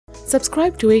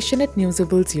Subscribe to Asianet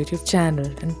Newsable's YouTube channel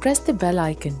and press the bell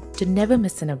icon to never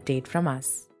miss an update from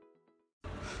us.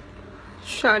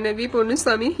 Shanavi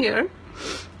Poonasamy here.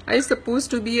 I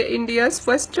supposed to be India's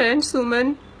first trans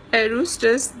woman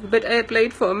airhostess, but I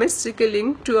applied for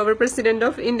mistakenly to our President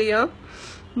of India.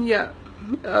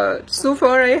 So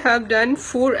far I have done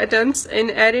 4 attempts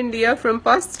in Air India from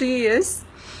past 3 years.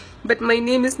 But my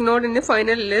name is not in the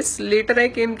final list. Later I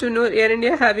came to know Air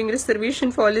India having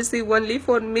reservation policy only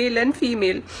for male and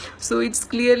female. So it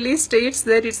clearly states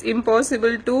that it's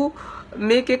impossible to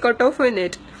make a cutoff in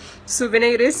it. So when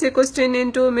I raised a question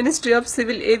into Ministry of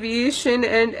Civil Aviation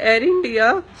and Air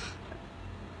India,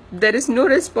 there is no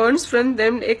response from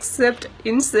them except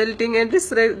insulting and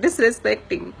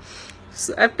disrespecting.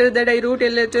 So after that I wrote a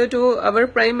letter to our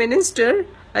Prime Minister.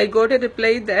 I got a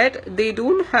reply that they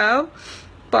don't have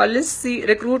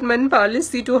recruitment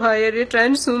policy to hire a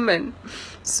trans woman.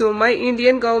 So my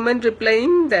Indian government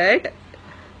replying that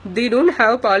they don't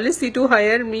have policy to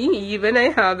hire me even I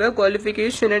have a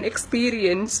qualification and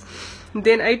experience.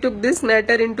 Then I took this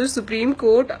matter into Supreme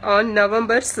Court on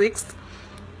November 6th.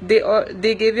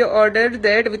 They gave an order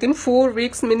that within 4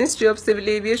 weeks Ministry of Civil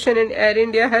Aviation and Air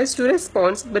India has to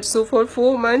respond. But so for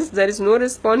 4 months there is no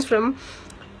response from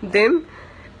them.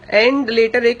 And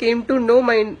later I came to know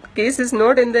my case is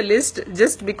not in the list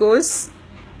just because,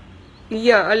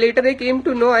 later I came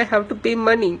to know I have to pay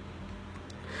money.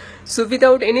 So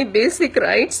without any basic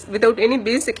rights, without any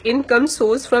basic income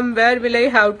source, from where will I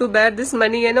have to bear this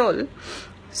money and all?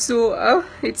 So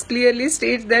it clearly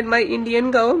states that my Indian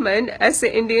government, as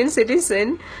an Indian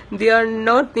citizen, they are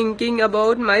not thinking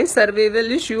about my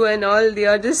survival issue and all. They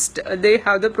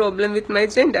have the problem with my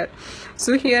gender.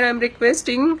 So here I am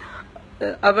requesting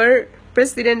our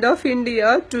President of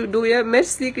India to do a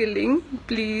mercy killing,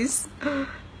 please.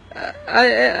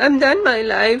 I'm done my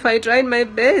life. I tried my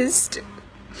best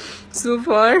so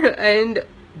far, and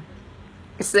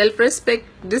self-respect,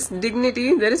 this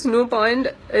dignity, there is no point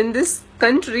in this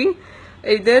country.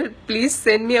 Either please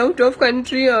send me out of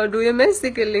country or do a mercy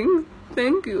killing.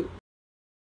 Thank you.